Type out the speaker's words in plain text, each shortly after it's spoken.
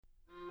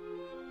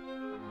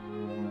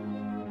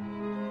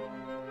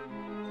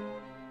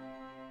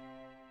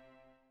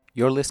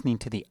You're listening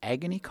to the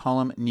Agony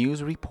Column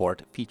News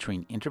Report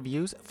featuring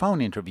interviews, phone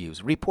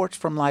interviews, reports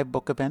from live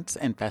book events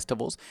and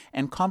festivals,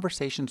 and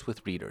conversations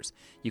with readers.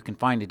 You can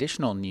find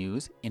additional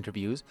news,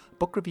 interviews,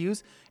 book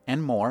reviews,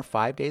 and more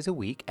 5 days a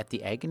week at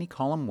the Agony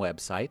Column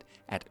website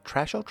at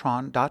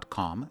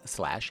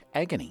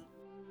trashotron.com/agony.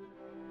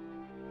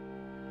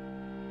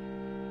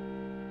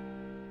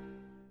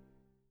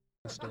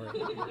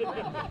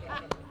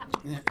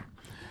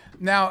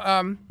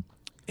 Now,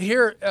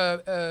 here,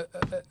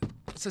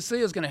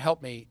 Cecilia's going to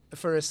help me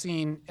for a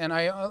scene, and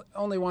I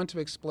only want to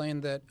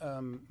explain that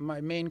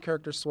my main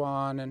character,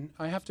 Swan, and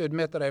I have to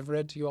admit that I've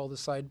read to you all the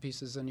side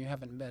pieces and you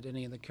haven't met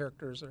any of the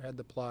characters or had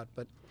the plot,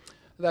 but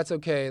that's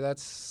okay.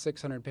 That's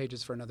 600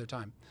 pages for another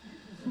time.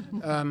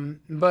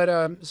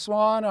 But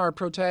Swan, our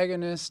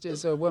protagonist,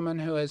 is a woman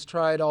who has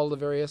tried all the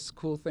various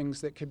cool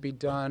things that could be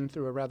done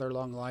through a rather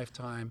long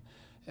lifetime.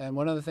 And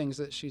one of the things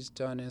that she's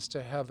done is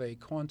to have a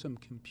quantum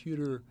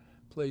computer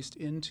placed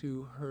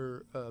into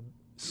her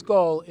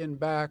skull in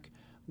back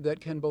that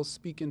can both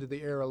speak into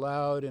the air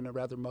aloud in a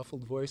rather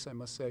muffled voice, I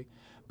must say,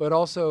 but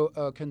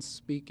also can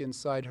speak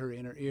inside her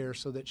inner ear,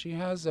 so that she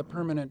has a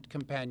permanent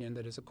companion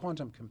that is a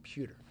quantum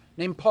computer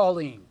named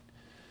Pauline.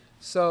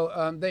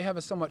 So they have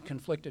a somewhat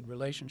conflicted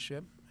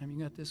relationship. Have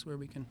you got this where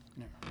we can...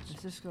 No. Is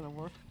this going to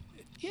work?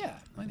 Yeah,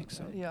 I think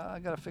so. Yeah, I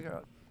got to figure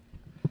out.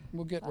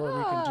 We'll get where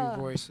we can do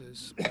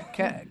voices.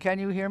 Can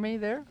you hear me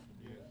there?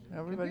 Yeah.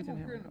 Everybody can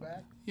hear me.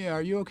 Yeah,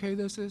 are you okay,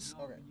 this is?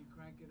 Okay.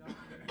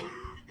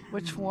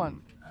 Which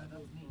one?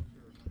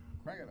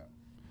 Crank it up.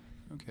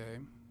 Okay.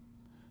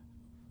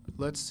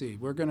 Let's see.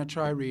 We're going to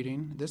try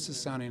reading. This is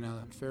sounding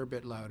a fair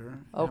bit louder.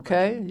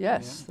 Okay,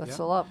 yes, Yeah, that's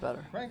yeah. a lot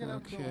better. Crank it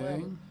up to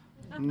Okay.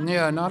 11.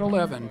 Yeah, not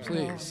 11,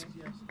 please.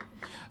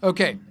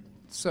 Okay,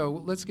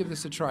 so let's give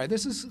this a try.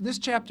 This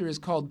chapter is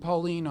called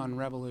Pauline on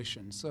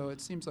Revolution, so it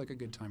seems like a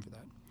good time for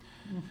that.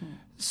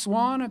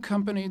 Swan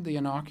accompanied the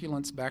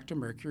inoculants back to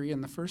Mercury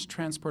in the first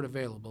transport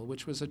available,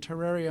 which was a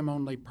terrarium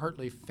only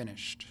partly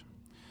finished.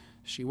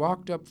 She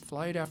walked up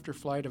flight after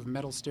flight of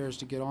metal stairs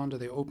to get onto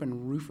the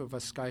open roof of a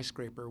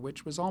skyscraper,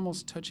 which was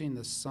almost touching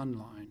the sun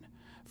line.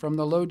 From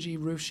the low-G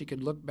roof, she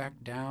could look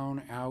back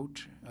down,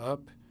 out,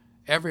 up.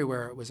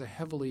 Everywhere it was a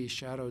heavily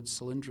shadowed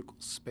cylindrical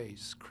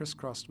space,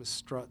 crisscrossed with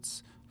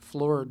struts,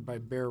 floored by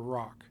bare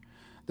rock.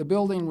 The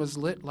building was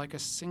like a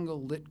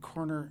single lit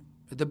corner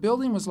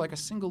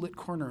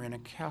in a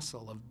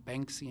castle of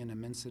Banksian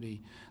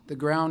immensity. The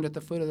ground at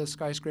the foot of the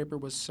skyscraper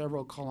was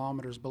several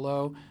kilometers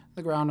below,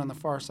 the ground on the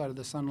far side of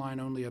the sunline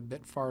only a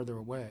bit farther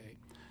away.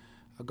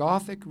 A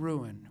Gothic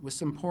ruin with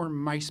some poor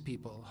mice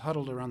people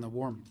huddled around the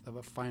warmth of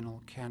a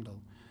final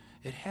candle.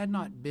 It had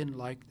not been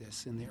like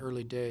this in the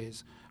early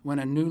days, when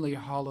a newly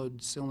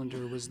hollowed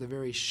cylinder was the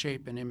very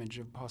shape and image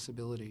of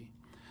possibility.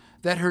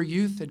 That her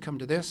youth had come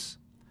to this,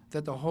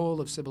 that the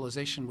whole of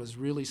civilization was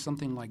really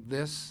something like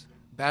this,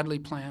 badly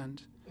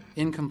planned,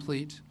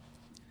 incomplete.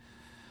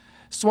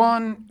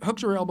 Swan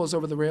hooked her elbows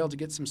over the rail to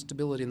get some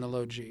stability in the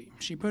low G.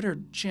 She put her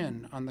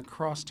chin on the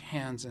crossed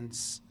hands and,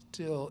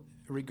 still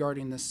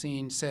regarding the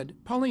scene, said,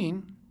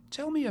 "Pauline,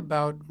 tell me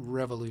about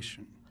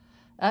revolution."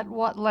 At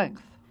what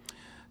length?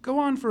 Go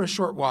on for a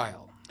short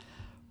while.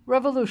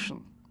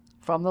 Revolution,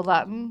 from the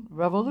Latin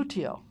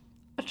revolutio,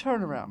 a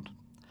turnaround,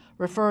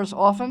 refers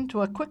often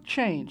to a quick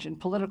change in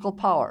political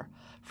power,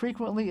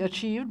 frequently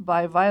achieved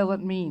by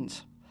violent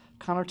means.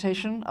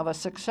 Connotation of a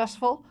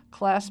successful,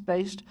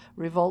 class-based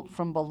revolt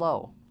from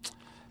below.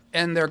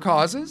 And their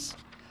causes?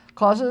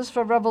 Causes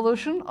for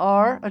revolution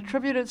are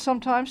attributed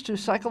sometimes to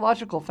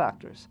psychological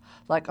factors,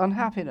 like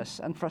unhappiness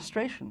and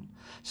frustration,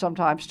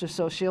 sometimes to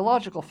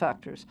sociological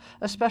factors,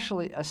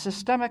 especially a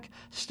systemic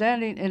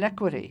standing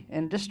inequity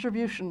in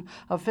distribution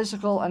of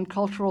physical and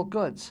cultural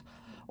goods,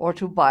 or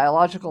to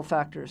biological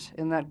factors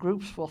in that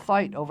groups will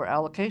fight over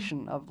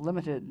allocation of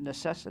limited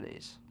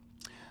necessities.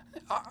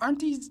 Aren't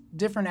these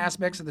different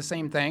aspects of the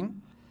same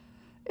thing?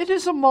 It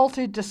is a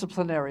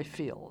multidisciplinary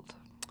field.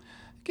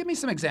 Give me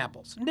some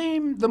examples.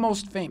 Name the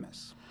most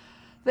famous.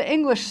 The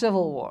English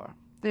Civil War,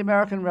 the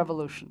American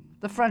Revolution,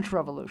 the French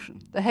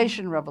Revolution, the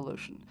Haitian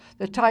Revolution,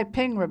 the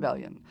Taiping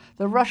Rebellion,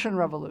 the Russian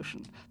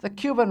Revolution, the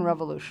Cuban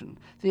Revolution,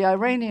 the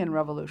Iranian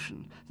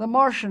Revolution, the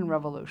Martian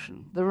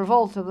Revolution, the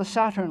revolt of the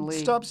Saturn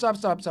League. Stop.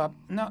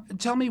 Now,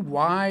 tell me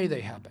why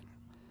they happen.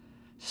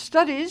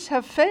 Studies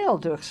have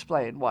failed to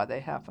explain why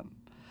they happen.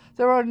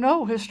 There are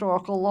no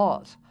historical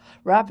laws.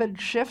 Rapid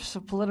shifts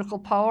of political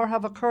power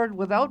have occurred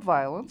without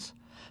violence,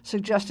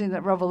 suggesting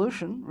that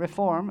revolution,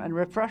 reform, and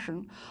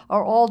repression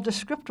are all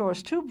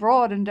descriptors too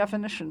broad in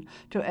definition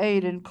to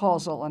aid in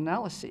causal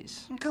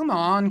analyses. Come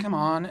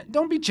on.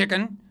 Don't be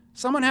chicken.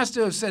 Someone has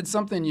to have said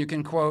something you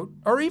can quote,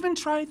 or even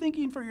try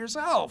thinking for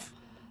yourself.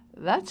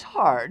 That's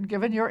hard,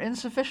 given your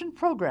insufficient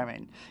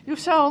programming. You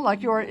sound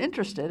like you are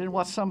interested in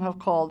what some have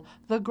called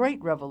the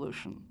Great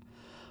Revolution.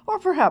 Or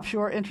perhaps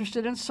you are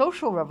interested in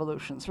social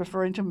revolutions,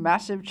 referring to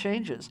massive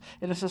changes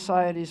in a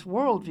society's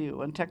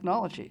worldview and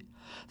technology.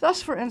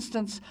 Thus, for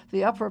instance,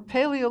 the Upper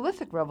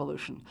Paleolithic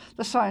Revolution,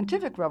 the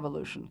Scientific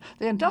Revolution,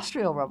 the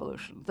Industrial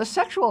Revolution, the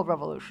Sexual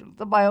Revolution,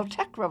 the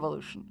Biotech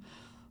Revolution.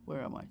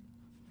 where am I?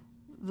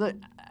 The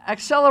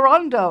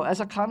accelerando as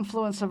a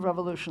confluence of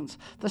revolutions,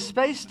 the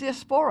space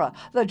diaspora,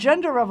 the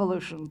gender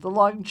revolution, the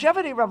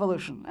longevity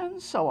revolution,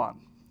 and so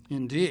on.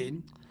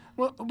 Indeed.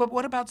 Well, but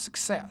what about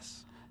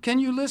success? Can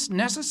you list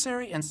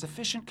necessary and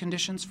sufficient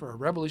conditions for a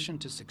revolution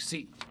to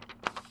succeed?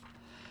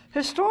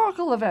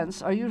 Historical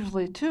events are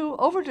usually too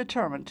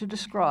overdetermined to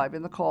describe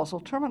in the causal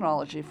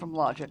terminology from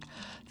logic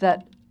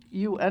that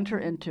you enter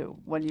into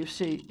when you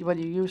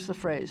use the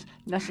phrase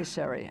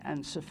necessary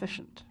and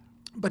sufficient.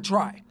 But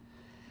try.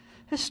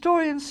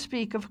 Historians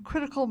speak of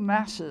critical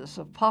masses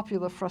of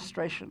popular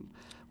frustration,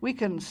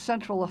 weakened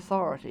central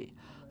authority,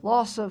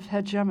 loss of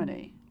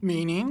hegemony.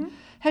 Meaning?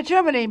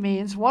 Hegemony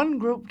means one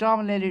group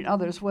dominating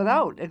others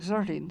without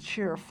exerting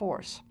sheer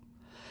force.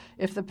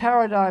 If the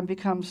paradigm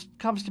comes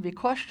to be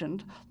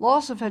questioned,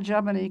 loss of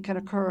hegemony can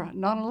occur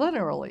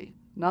non-linearly,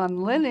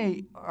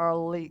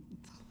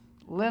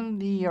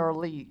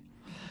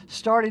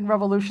 starting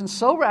revolutions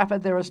so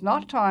rapid there is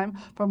not time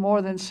for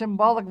more than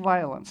symbolic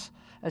violence,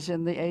 as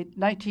in the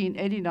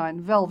 1989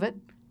 Velvet,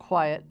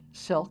 Quiet,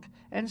 Silk,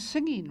 and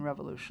Singing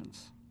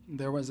revolutions.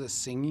 There was a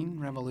singing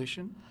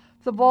revolution?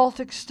 The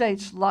Baltic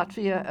states,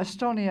 Latvia,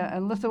 Estonia,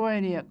 and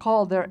Lithuania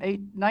called their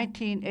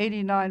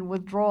 1989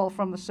 withdrawal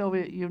from the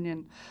Soviet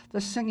Union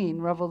the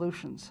Singing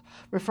Revolutions,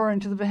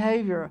 referring to the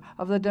behavior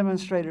of the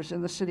demonstrators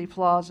in the city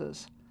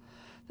plazas.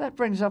 That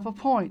brings up a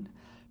point.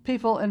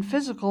 People in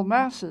physical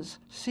masses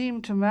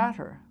seem to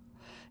matter.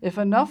 If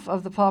enough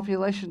of the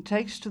population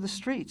takes to the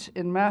streets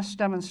in mass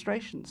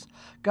demonstrations,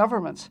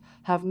 governments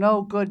have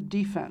no good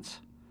defense.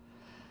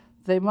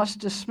 They must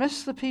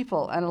dismiss the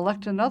people and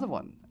elect another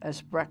one,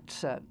 as Brecht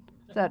said.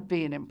 That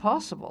being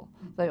impossible,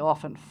 they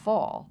often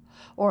fall,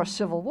 or a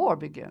civil war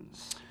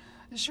begins.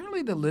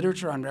 Surely the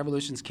literature on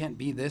revolutions can't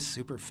be this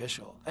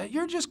superficial.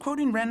 You're just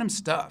quoting random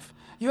stuff.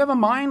 You have a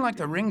mind like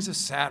the rings of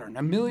Saturn,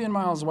 1,000,000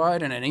 miles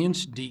wide and an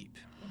inch deep.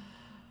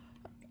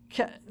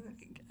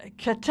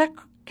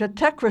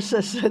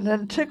 Catechresis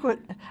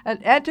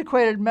and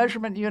antiquated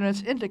measurement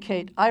units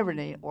indicate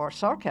irony or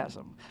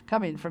sarcasm.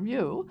 Coming from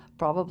you,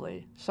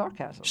 probably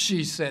sarcasm.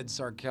 She said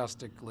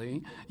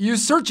sarcastically. You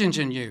search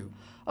engine, you.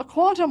 A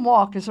quantum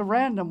walk is a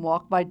random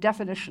walk by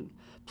definition.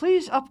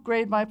 Please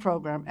upgrade my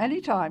program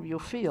anytime you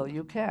feel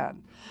you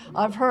can.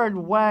 I've heard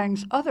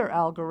Wang's other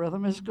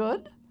algorithm is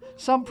good.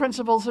 Some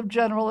principles of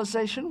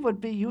generalization would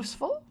be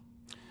useful.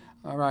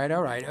 All right.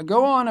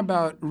 Go on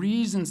about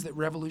reasons that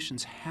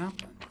revolutions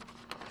happen.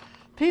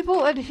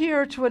 People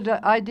adhere to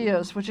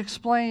ideas which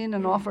explain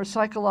and offer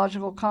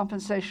psychological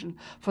compensation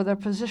for their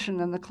position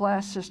in the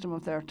class system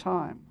of their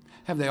time.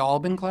 Have they all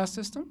been class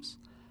systems?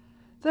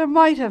 There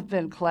might have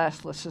been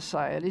classless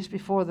societies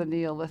before the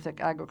Neolithic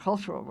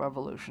agricultural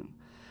revolution,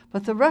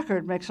 but the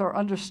record makes our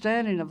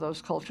understanding of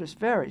those cultures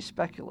very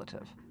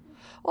speculative.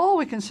 All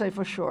we can say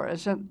for sure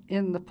is that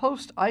in the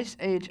post-Ice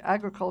Age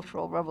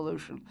agricultural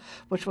revolution,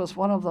 which was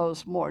one of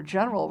those more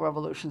general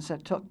revolutions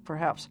that took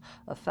perhaps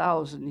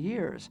 1,000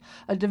 years,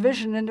 a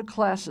division into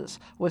classes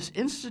was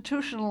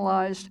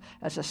institutionalized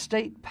as a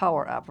state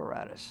power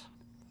apparatus.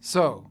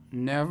 So,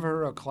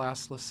 never a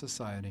classless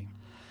society.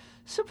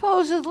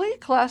 Supposedly,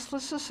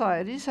 classless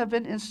societies have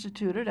been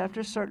instituted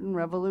after certain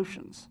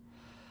revolutions,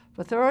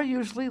 but there are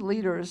usually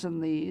leaders in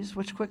these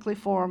which quickly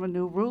form a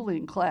new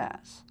ruling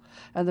class,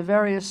 and the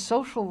various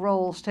social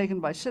roles taken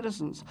by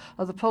citizens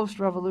of the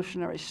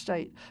post-revolutionary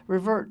state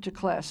revert to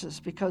classes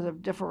because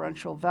of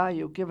differential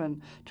value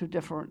given to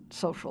different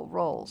social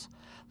roles,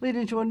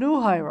 leading to a new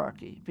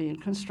hierarchy being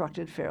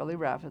constructed fairly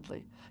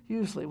rapidly,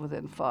 usually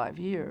within 5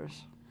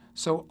 years.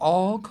 So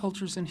all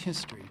cultures in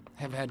history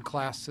have had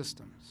class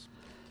systems.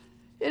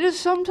 It is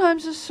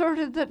sometimes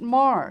asserted that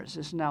Mars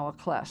is now a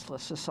classless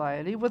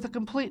society with a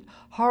complete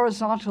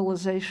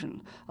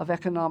horizontalization of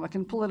economic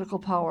and political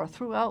power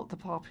throughout the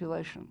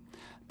population.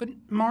 But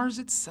Mars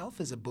itself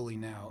is a bully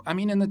now. I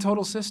mean, in the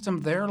total system,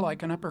 they're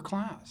like an upper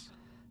class.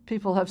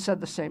 People have said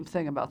the same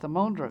thing about the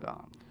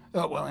Mondragon.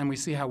 Oh, well, and we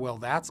see how well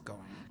that's going.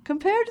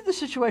 Compared to the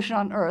situation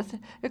on Earth,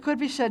 it could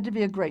be said to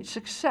be a great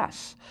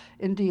success,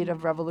 indeed a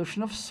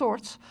revolution of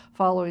sorts,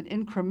 following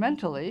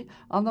incrementally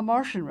on the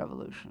Martian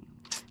Revolution.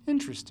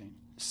 Interesting.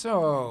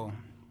 So,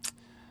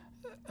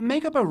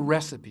 make up a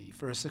recipe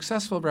for a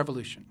successful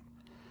revolution.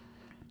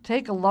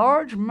 Take a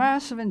large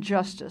mass of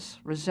injustice,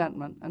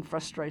 resentment, and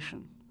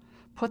frustration.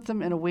 Put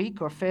them in a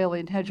weak or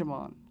failing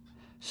hegemon.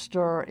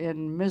 Stir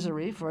in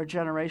misery for a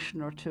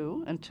generation or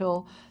two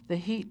until the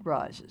heat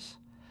rises.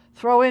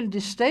 Throw in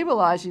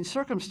destabilizing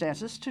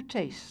circumstances to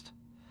taste.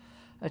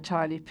 A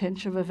tiny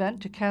pinch of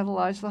event to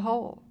catalyze the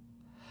whole.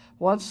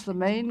 Once the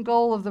main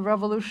goal of the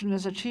revolution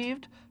is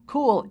achieved,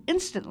 cool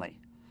instantly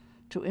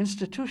to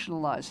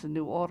institutionalize the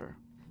new order.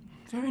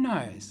 Very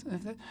nice.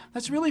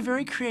 That's really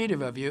very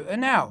creative of you. And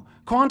now,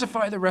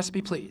 quantify the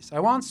recipe, please. I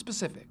want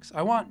specifics.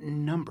 I want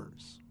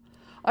numbers.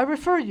 I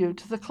refer you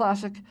to the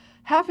classic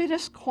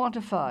Happiness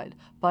Quantified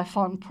by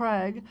von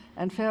Prague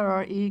and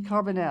Ferrer E.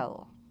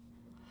 Carbonell.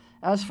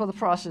 As for the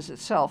process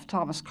itself,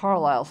 Thomas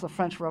Carlyle's The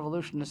French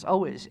Revolution is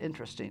always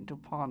interesting to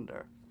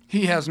ponder.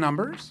 He has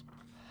numbers?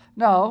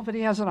 No, but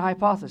he has a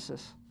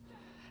hypothesis.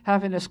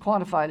 Happiness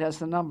quantified has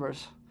the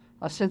numbers.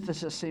 A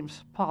synthesis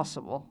seems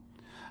possible.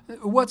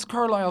 What's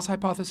Carlyle's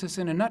hypothesis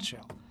in a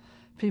nutshell?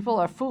 People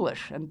are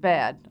foolish and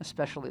bad,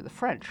 especially the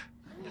French,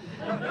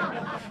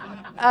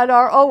 and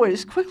are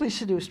always quickly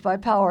seduced by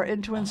power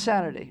into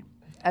insanity,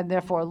 and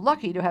therefore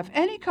lucky to have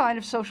any kind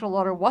of social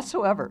order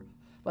whatsoever,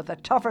 but the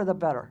tougher the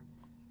better.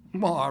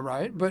 Well, all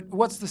right, but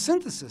what's the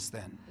synthesis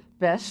then?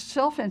 Best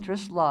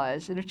self-interest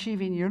lies in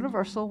achieving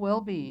universal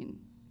well-being.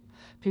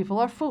 People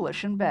are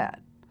foolish and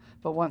bad,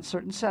 but want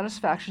certain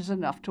satisfactions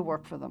enough to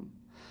work for them.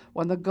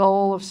 When the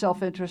goal of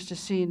self-interest is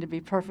seen to be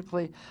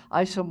perfectly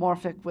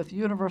isomorphic with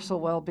universal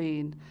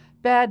well-being,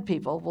 bad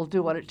people will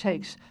do what it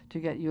takes to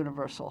get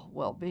universal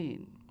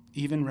well-being.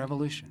 Even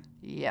revolution.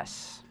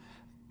 Yes.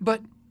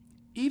 But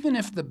even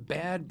if the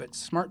bad but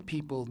smart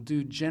people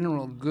do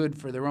general good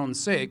for their own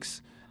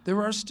sakes,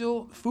 there are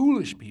still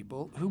foolish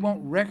people who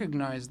won't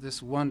recognize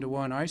this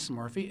one-to-one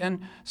isomorphy, and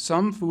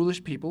some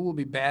foolish people will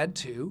be bad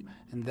too,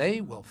 and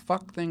they will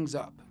fuck things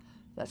up.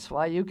 That's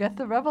why you get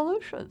the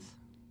revolutions.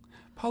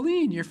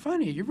 Pauline, you're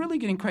funny. You're really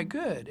getting quite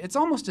good. It's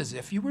almost as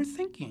if you were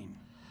thinking.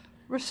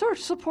 Research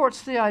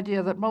supports the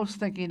idea that most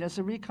thinking is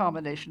a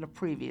recombination of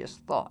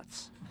previous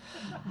thoughts.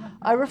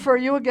 I refer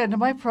you again to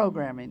my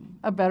programming.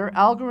 A better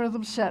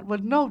algorithm set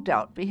would no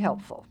doubt be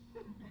helpful.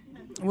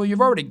 Well,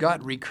 you've already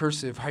got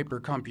recursive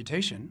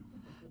hypercomputation.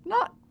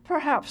 Not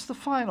perhaps the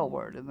final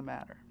word in the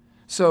matter.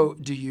 So,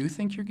 do you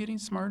think you're getting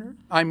smarter?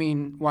 I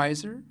mean,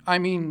 wiser? I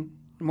mean,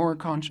 more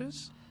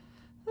conscious?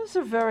 Those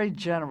are very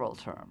general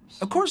terms.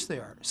 Of course they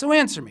are. So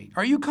answer me.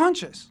 Are you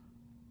conscious?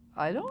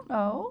 I don't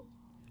know.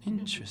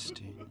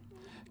 Interesting.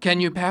 Can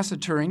you pass a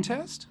Turing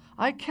test?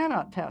 I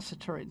cannot pass a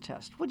Turing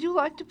test. Would you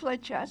like to play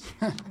chess?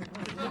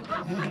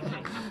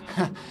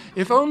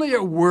 If only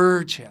it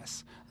were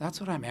chess.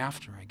 That's what I'm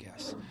after, I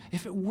guess.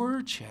 If it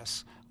were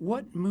chess,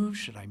 what move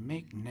should I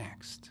make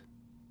next?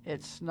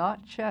 It's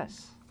not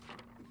chess.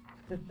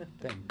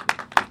 Thank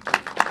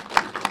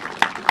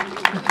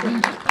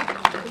you.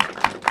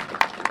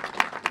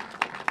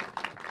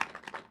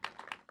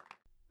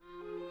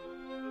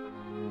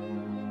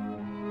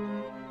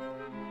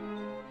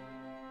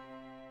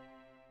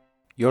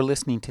 You're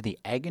listening to the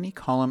Agony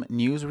Column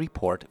News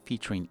Report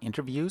featuring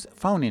interviews,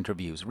 phone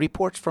interviews,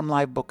 reports from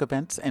live book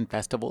events and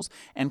festivals,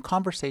 and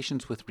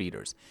conversations with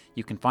readers.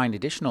 You can find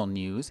additional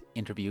news,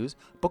 interviews,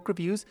 book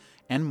reviews,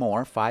 and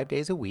more 5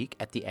 days a week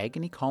at the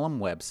Agony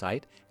Column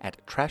website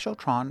at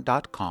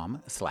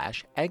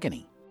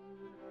trashotron.com/agony.